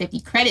 750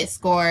 credit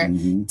score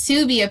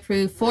to be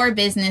approved for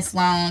business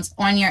loans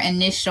on your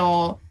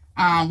initial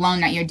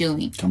loan that you're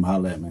doing. Come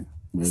holler at me.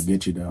 We'll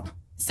get you down.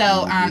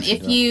 So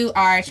if you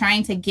are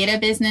trying to get a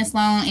business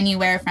loan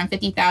anywhere from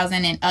 $50,000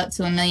 and up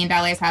to $1 million,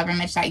 however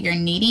much that you're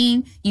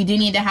needing, you do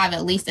need to have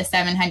at least a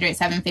 700,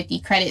 750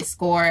 credit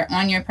score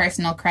on your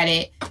personal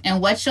credit.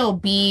 And what you'll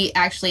be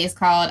actually is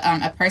called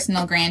a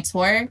personal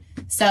grantor.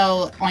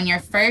 So on your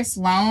first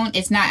loan,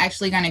 it's not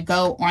actually going to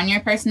go on your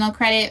personal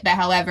credit. But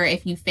however,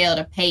 if you fail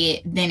to pay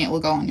it, then it will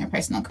go on your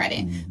personal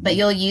credit. But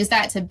you'll use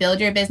that to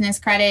build your business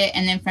credit.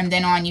 And then from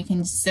then on, you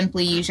can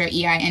simply use your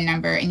EIN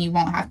number and you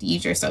won't have to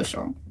use your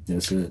social.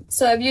 That's it.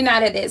 So if you're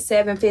not at that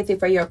 750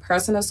 for your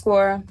personal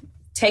score,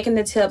 taking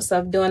the tips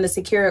of doing the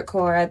secured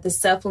card, the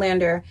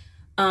self-lender,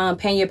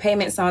 paying your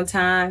payments on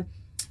time,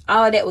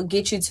 all of that will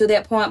get you to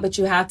that point, but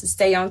you have to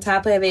stay on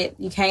top of it.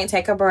 You can't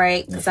take a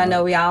break because I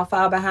know we all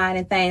fall behind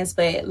in things,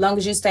 but as long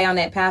as you stay on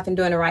that path and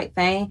doing the right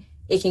thing,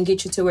 it can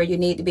get you to where you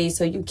need to be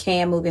so you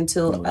can move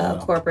into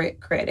corporate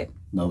credit.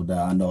 No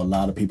doubt. I know a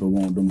lot of people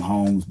want them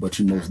homes, but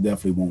you most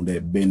definitely want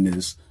that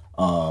business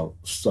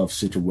stuff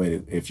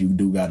situated if you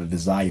do got a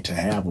desire to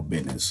have a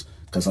business.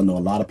 Because I know a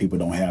lot of people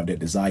don't have that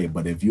desire,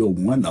 but if you're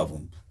one of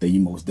them, then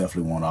you most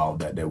definitely want all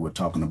that we're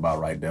talking about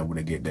right there when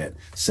they get that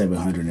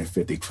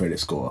 750 credit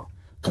score.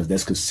 Because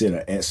that's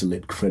considered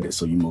excellent credit,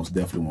 so you most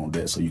definitely want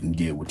that so you can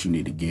get what you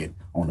need to get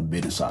on the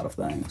business side of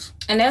things.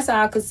 And that's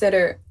all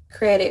considered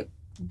credit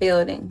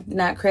building,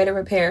 not credit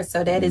repair.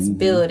 So that is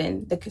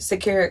building, the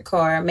secured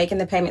card, making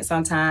the payments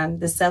on time,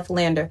 the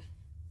self-lender.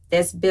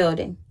 That's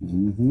building.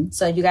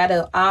 So you got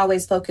to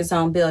always focus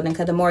on building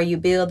because the more you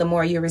build, the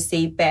more you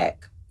receive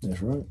back.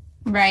 That's right.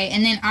 Right.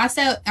 And then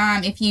also,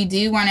 if you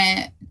do want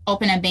to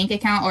open a bank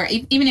account or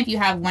even if you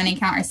have one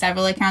account or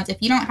several accounts,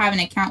 if you don't have an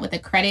account with a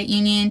credit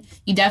union,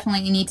 you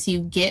definitely need to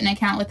get an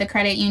account with a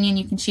credit union.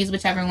 You can choose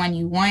whichever one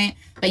you want,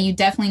 but you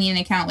definitely need an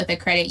account with a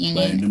credit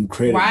union. But them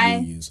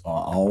credit unions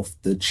are off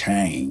the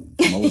chain.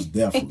 Most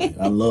definitely.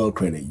 I love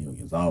credit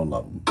unions, all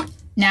of them.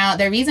 Now,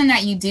 the reason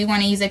that you do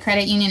want to use a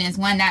credit union is,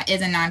 one, that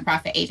is a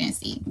nonprofit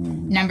agency.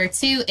 Number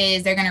two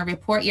is they're going to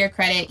report your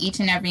credit each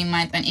and every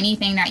month on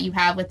anything that you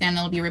have with them.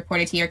 It'll be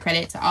reported to your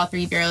credit to all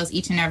three bureaus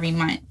each and every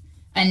month.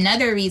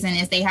 Another reason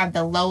is they have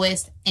the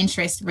lowest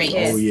interest rate.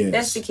 Yes,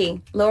 that's the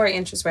key. Lower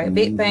interest rate.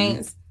 Big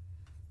banks,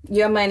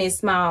 your money is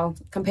small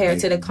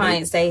compared to the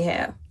clients they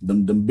have.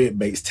 Them big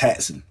banks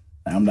taxing.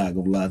 I'm not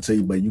going to lie to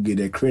you, but you get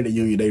that credit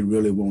union, they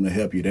really want to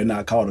help you. They're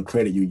not called a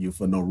credit union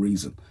for no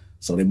reason.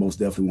 So they most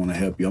definitely want to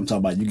help you. I'm talking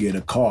about you get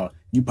a car,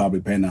 you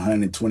probably paying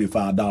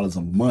 $125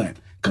 a month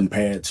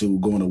compared to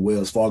going to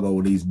Wells Fargo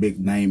or these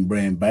big name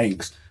brand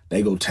banks.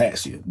 They go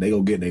tax you. They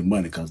go get their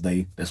money because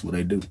that's what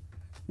they do.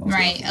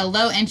 Right. A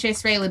low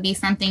interest rate would be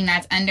something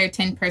that's under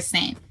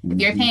 10%. If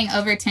you're paying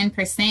over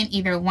 10%,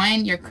 either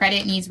one, your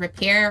credit needs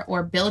repair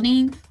or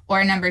building,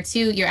 or number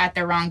two, you're at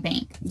the wrong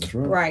bank. That's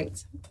right.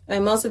 Right.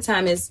 And most of the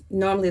time, it's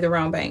normally the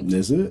wrong bank.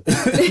 That's it.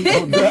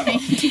 No doubt.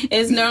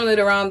 It's normally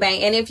the wrong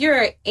bank. And if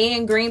you're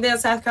in Greenville,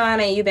 South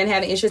Carolina, and you've been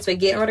having issues with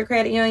getting with a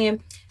credit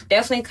union,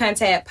 definitely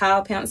contact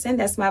Paul Pimpson.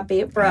 That's my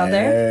big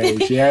brother. Hey,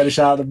 she had to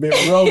shout out to big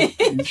brother.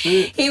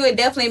 He would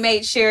definitely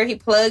make sure he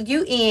plug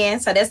you in.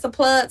 So that's the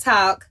plug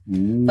talk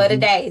for the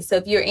day. So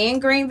if you're in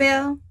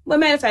Greenville, well,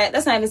 matter of fact,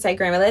 let's not even say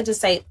Greenville. Let's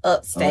just say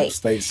upstate.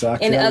 Upstate,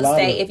 South In the Carolina.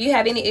 upstate, if you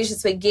have any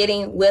issues with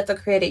getting with a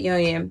credit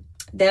union,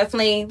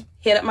 definitely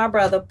hit up my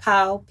brother,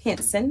 Paul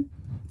Pinson.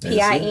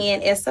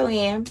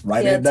 Pinson.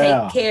 Write He'll that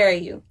down. take care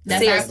of you.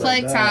 That's Seriously. our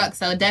plug talk,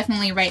 so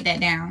definitely write that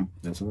down.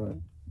 That's right.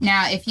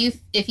 Now, if you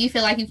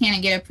feel like you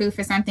can't get approved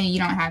for something, you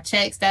don't have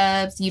check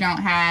stubs, you don't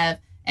have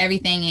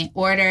everything in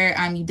order,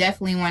 you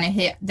definitely want to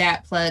hit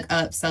that plug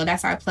up. So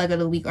that's our plug of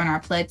the week on our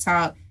plug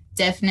talk.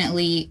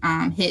 Definitely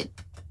hit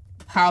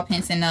Paul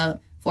Pinson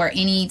up for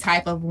any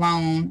type of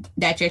loan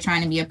that you're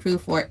trying to be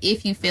approved for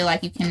if you feel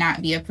like you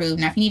cannot be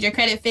approved. Now, if you need your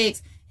credit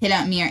fixed, hit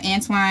up me or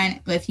Antoine.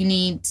 But if you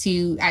need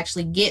to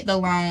actually get the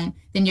loan,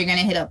 then you're going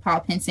to hit up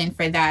Paul Pinson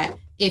for that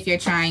if you're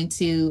trying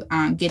to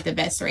get the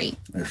best rate.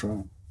 That's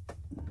right.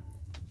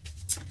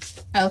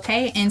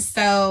 Okay, and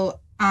so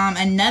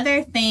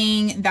another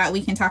thing that we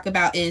can talk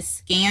about is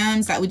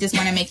scams that we just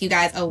want to make you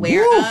guys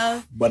aware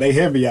of. But they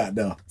heavy out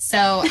there. So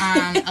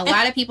a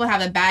lot of people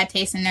have a bad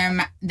taste in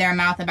their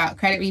mouth about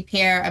credit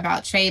repair,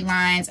 about trade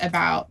lines,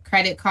 about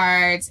credit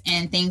cards,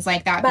 and things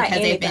like that About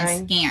because they've been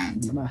anything.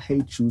 scammed. And I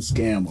hate you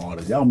scam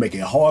artists. Y'all make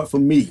it hard for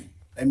me.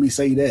 Let me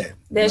say that.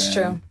 That's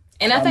man. true.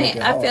 And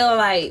I feel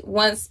like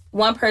once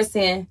one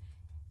person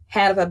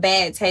had a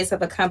bad taste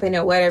of a company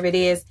or whatever it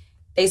is,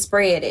 they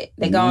spread it.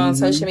 They go on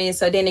social media,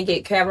 so then they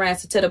get carried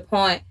to the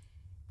point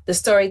the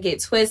story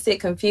get twisted,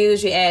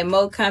 confused. You add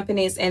more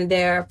companies, and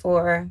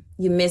therefore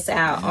you miss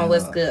out on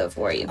what's good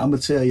for you. I'm gonna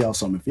tell y'all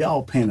something. If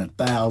y'all paying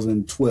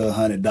 $1,000,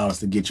 $1,200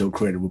 to get your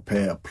credit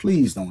repaired,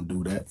 please don't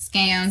do that.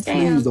 Scams.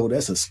 Please, though,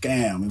 that's a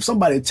scam. If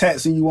somebody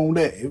taxing you on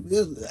that, if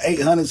it's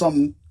 800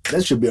 something,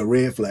 that should be a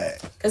red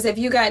flag. Because if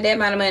you got that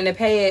amount of money to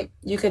pay it,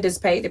 you could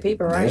just pay the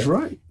people, right? That's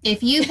right.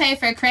 If you pay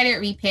for credit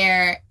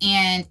repair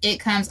and it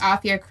comes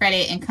off your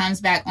credit and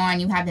comes back on,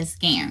 you have been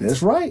scammed.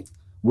 That's right.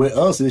 With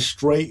us, it's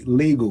straight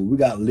legal. We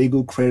got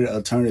legal credit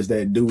attorneys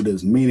that do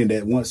this, meaning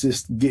that once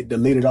it get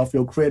deleted off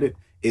your credit,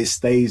 it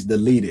stays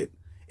deleted.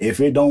 If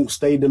it don't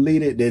stay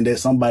deleted, then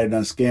there's somebody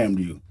done scammed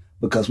you,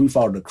 because we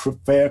follow the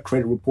Fair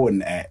Credit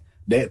Reporting Act.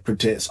 That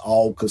protects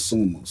all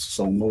consumers.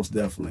 So most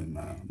definitely,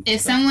 man.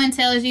 If someone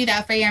tells you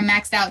that for your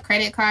maxed out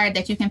credit card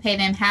that you can pay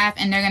them half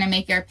and they're going to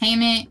make your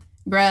payment,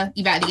 bruh,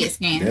 you about to get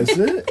scammed. That's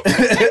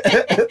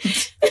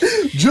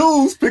it.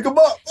 Jules, pick them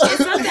up. And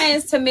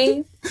sometimes, to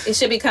me, it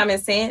should be common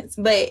sense.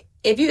 But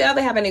if you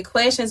ever have any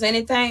questions or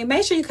anything,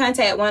 make sure you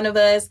contact one of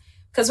us,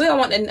 because we don't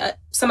want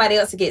somebody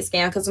else to get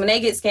scammed. Because when they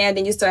get scammed,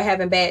 then you start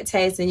having bad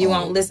taste and you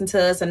won't listen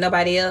to us or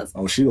nobody else.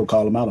 Oh, she gonna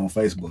call them out on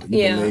Facebook.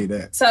 You believe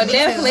that? So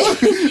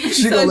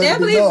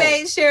definitely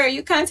make sure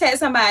you contact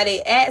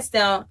somebody, ask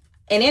them.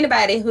 And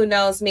anybody who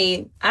knows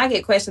me, I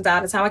get questions all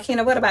the time.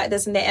 Akina, what about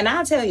this and that? And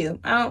I'll tell you,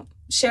 I don't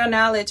share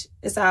knowledge.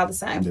 It's all the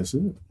same. That's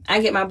it.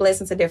 I get my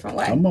blessings a different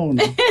way. Come on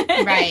now.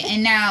 Right.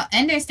 And now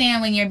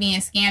understand when you're being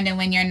scammed and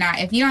when you're not.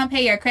 If you don't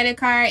pay your credit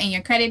card and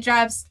your credit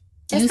drops,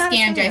 you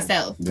scammed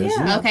yourself.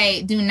 Yeah.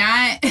 Okay, do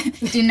not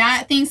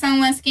think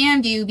someone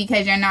scammed you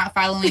because you're not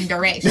following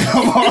directions.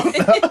 Come on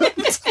now.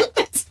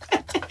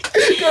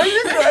 Girl,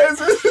 you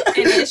crazy.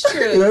 And it's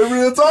true. That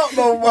real talk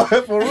though,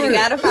 boy, for real. You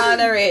gotta follow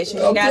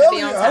directions. You I'm gotta be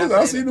telling on you, top of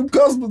I it. see them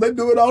customers, they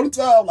do it all the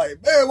time.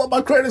 Like, man, what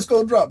my credit's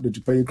gonna drop? Did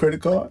you pay your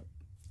credit card?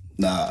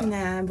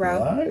 Nah, bro.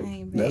 All right. I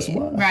ain't That's bad.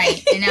 why.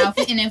 Right. And now,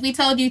 if we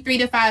told you 3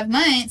 to 5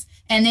 months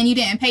and then you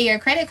didn't pay your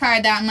credit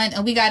card that month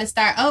and we got to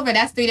start over,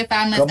 that's 3 to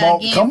 5 months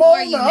again for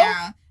you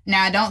now.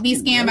 Now, don't be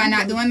scammed by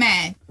not doing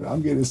math.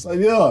 I'm getting,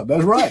 yeah,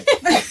 that's right.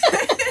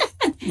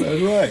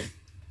 That's right.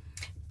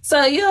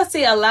 So you'll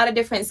see a lot of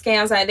different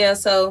scams out there.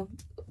 So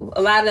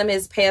a lot of them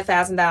is pay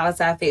 $1,000,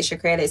 I fix your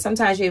credit.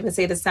 Sometimes you even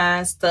see the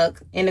sign stuck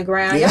in the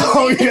ground. Yeah,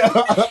 Y'all see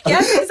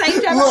the sign?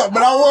 You drive Look, out,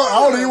 but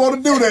I don't even want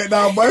to do that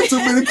now, but too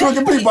many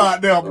crooked people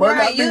out there. But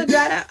Right, you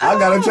drive out. I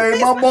gotta change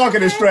my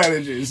marketing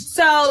strategies.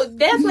 So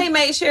definitely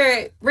make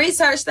sure,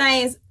 research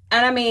things.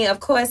 And I mean, of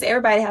course,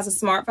 everybody has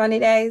a smartphone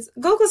these days.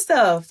 Google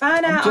stuff.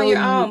 Find out on your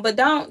own. But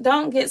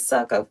don't get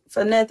sucked up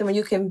for nothing when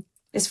you can.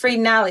 It's free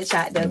knowledge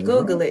out there.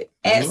 Google it.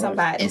 Ask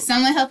somebody. If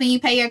someone helping you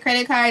pay your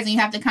credit cards and you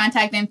have to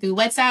contact them through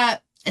WhatsApp,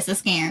 it's a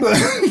scam.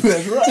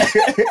 That's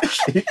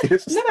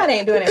right. Nobody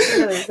ain't doing it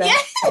really. So.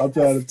 I'm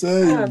trying to tell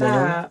you, Oh, man.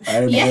 nah.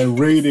 And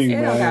reading, It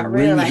don't man. got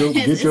real Reading, life. get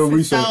your This is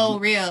research. so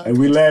real. And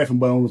we laughing,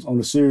 but on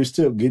the serious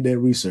tip, get that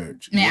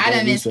research. Man, Get I that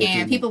done been research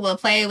scammed. in. People will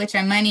play with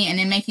your money and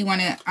then make you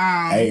want to.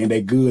 Hey, and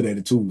they good at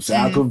it too.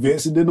 Sound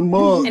convincing in the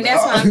mug. And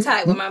that's why I'm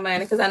tight with my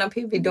money, because I know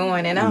people be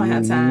doing it and I don't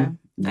have time.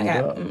 I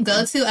got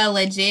Go to a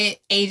legit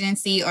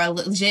agency or a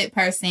legit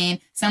person,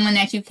 someone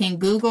that you can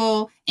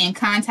Google and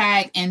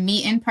contact and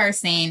meet in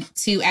person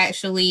to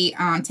actually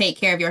take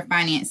care of your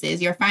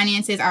finances. Your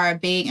finances are a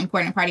big,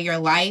 important part of your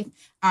life.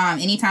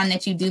 Anytime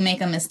that you do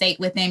make a mistake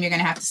with them, you're going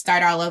to have to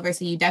start all over.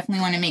 So you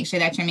definitely want to make sure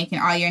that you're making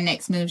all your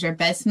next moves, your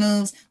best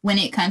moves when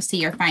it comes to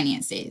your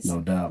finances. No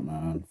doubt,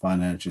 man.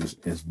 Finances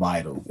is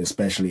vital,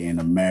 especially in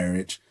a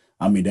marriage.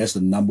 I mean, that's the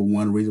number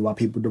one reason why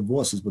people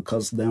divorce is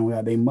because they don't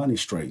got their money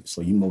straight.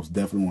 So you most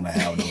definitely want to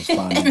have those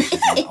finances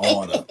in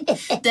order.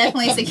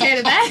 Definitely secure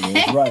the bag.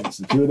 That's right.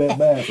 Secure that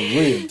bag for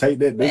real. Take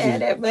that. Have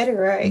that money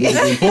right. This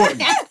is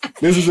important.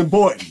 This is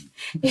important.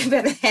 You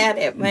better have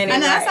that money I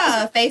know right. I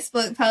saw a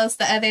Facebook post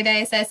the other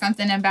day. It said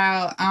something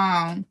about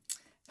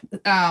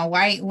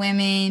white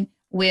women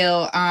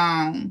will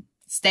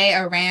stay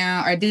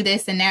around or do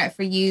this and that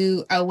for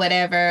you or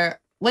whatever.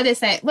 What is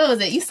that? What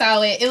was it? You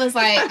saw it. It was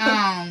like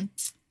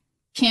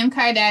Kim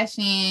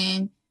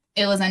Kardashian.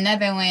 It was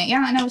another one.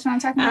 Y'all don't know what I'm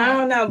talking about? I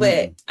don't know,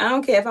 but I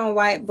don't care if I'm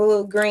white,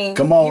 blue, green.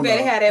 Come on, you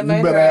better now. have that money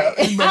You better right.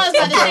 have- I was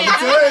about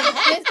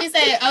to say, you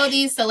said, oh,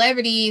 these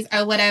celebrities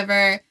or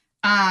whatever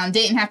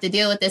didn't have to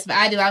deal with this, but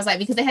I do. I was like,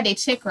 because they had their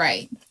chick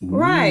right.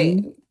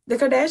 Right. The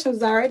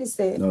Kardashians already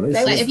said. No, they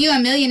They Like, was- if you're a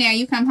millionaire,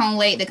 you come home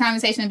late, the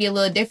conversation would be a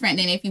little different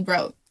than if you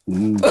broke.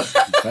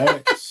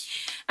 Facts.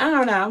 I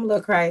don't know. I'm a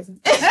little crazy.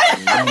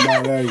 I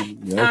I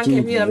don't care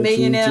if you're a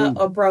millionaire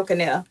or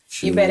brokenaire.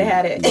 You better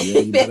have it. Yeah,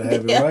 you better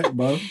have it right,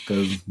 bro.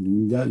 Because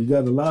you got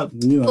a lot,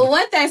 you know. Well,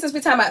 one thing, since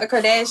we're talking about the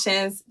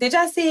Kardashians, did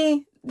y'all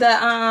see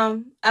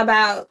the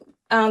about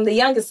the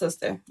youngest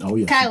sister? Oh,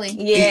 yeah. Kylie.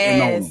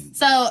 Yes.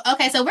 So,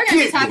 okay, so we're going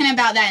to be talking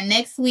about that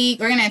next week.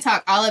 We're going to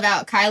talk all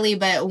about Kylie,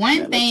 but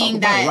one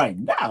thing that... right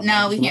now.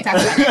 No, we can't talk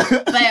about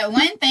that. But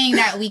one thing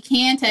that we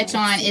can touch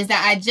on is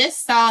that I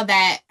just saw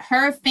that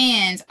her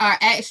fans are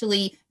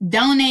actually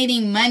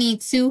donating money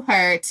to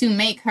her to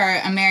make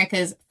her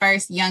America's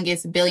first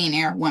youngest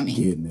billionaire woman.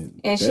 Getting it.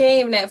 And she ain't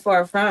even that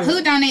far from Who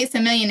it. donates to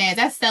millionaires?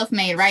 That's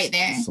self-made right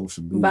there.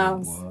 Social media.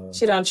 Boss. boy.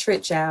 She done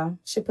tricked y'all.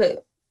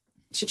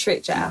 She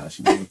tricked y'all. Nah,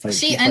 she never played-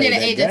 She played under the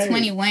that age of game.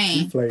 21.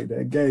 She played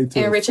that game to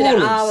And the richer than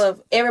fullest. all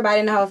of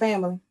everybody in the whole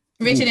family.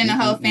 Richer than the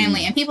whole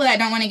family. And people that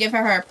don't want to give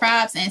her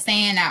props and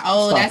saying that,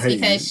 oh, Stop that's hating.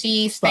 because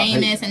she's Stop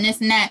famous hating. and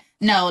this and that.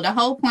 No, the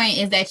whole point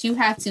is that you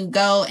have to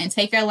go and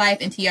take your life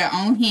into your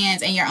own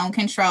hands and your own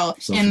control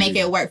Social and make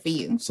media. it work for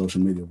you. Social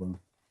media, bro.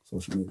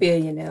 Social media.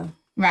 Billionaire.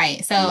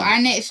 Right. So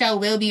our next show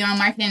will be on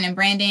marketing and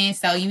branding.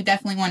 So you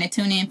definitely want to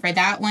tune in for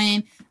that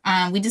one.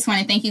 We just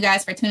want to thank you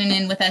guys for tuning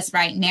in with us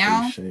right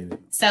now. Appreciate it.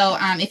 So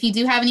if you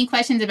do have any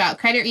questions about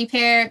credit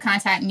repair,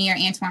 contact me or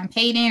Antoine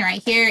Payton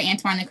right here,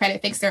 Antoine the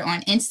Credit Fixer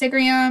on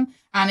Instagram.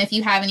 If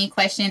you have any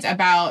questions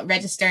about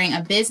registering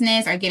a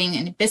business or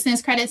getting a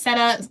business credit set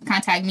up,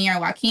 contact me or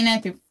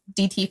Joaquina through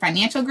DT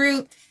Financial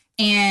Group.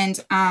 And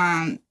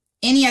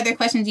any other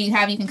questions you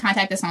have, you can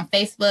contact us on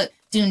Facebook.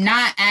 Do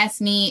not ask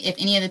me if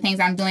any of the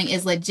things I'm doing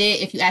is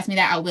legit. If you ask me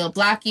that, I will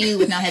block you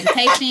with no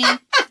hesitation.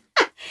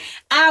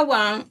 I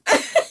won't.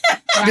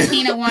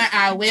 Joaquina won't,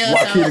 I will.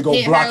 Joaquina So gonna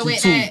hit block her you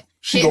with too. that.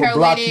 She Hit her gonna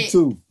block with you it.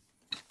 too.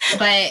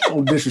 But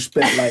Don't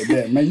disrespect like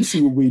that, man. You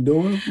see what we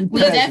doing? we passionate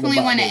definitely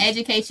about want to this.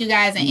 educate you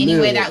guys in any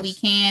way that Yes. we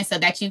can so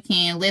that you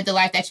can live the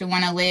life that you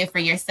want to live for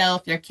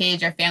yourself, your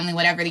kids, your family,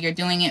 whatever you're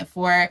doing it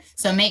for.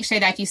 So make sure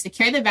that you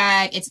secure the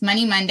bag. It's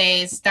Money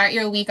Mondays. Start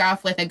your week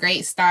off with a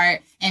great start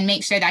and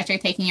make sure that you're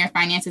taking your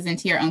finances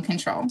into your own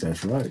control.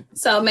 That's right.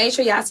 So make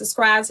sure y'all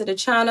subscribe to the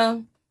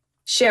channel.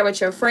 Share with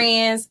your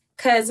friends,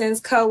 cousins,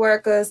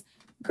 co-workers,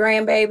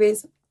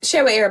 grandbabies.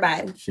 Share with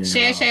everybody.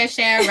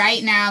 Share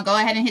right now. Go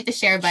ahead and hit the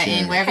share button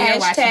Share. wherever you're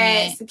watching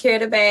Hashtag it. secure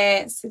the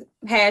bag.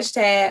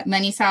 Hashtag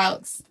Money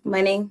Talks.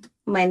 Money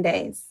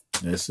Mondays.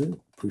 That's it.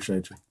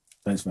 Appreciate you.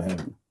 Thanks for having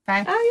me.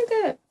 Bye.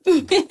 Oh,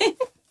 you good.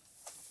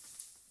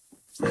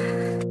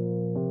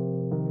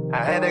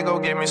 I had to go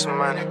get me some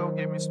money. I had to go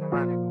get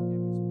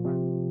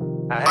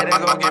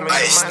me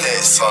Ice some money.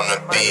 this on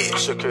the beat.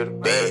 Secure the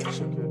bag.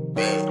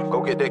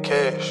 Go get that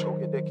cash.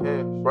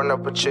 Run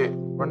up a check.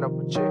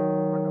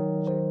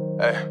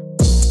 Hey.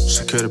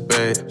 Secure the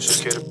bag.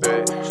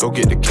 Go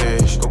get the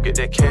cash.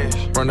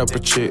 Run up a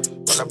check.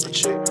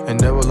 And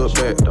never look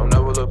back. Don't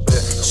never look back.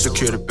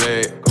 Secure the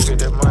bag. Go get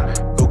that money.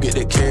 Go get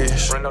that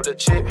cash. Run up the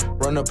check.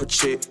 Run up a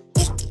check.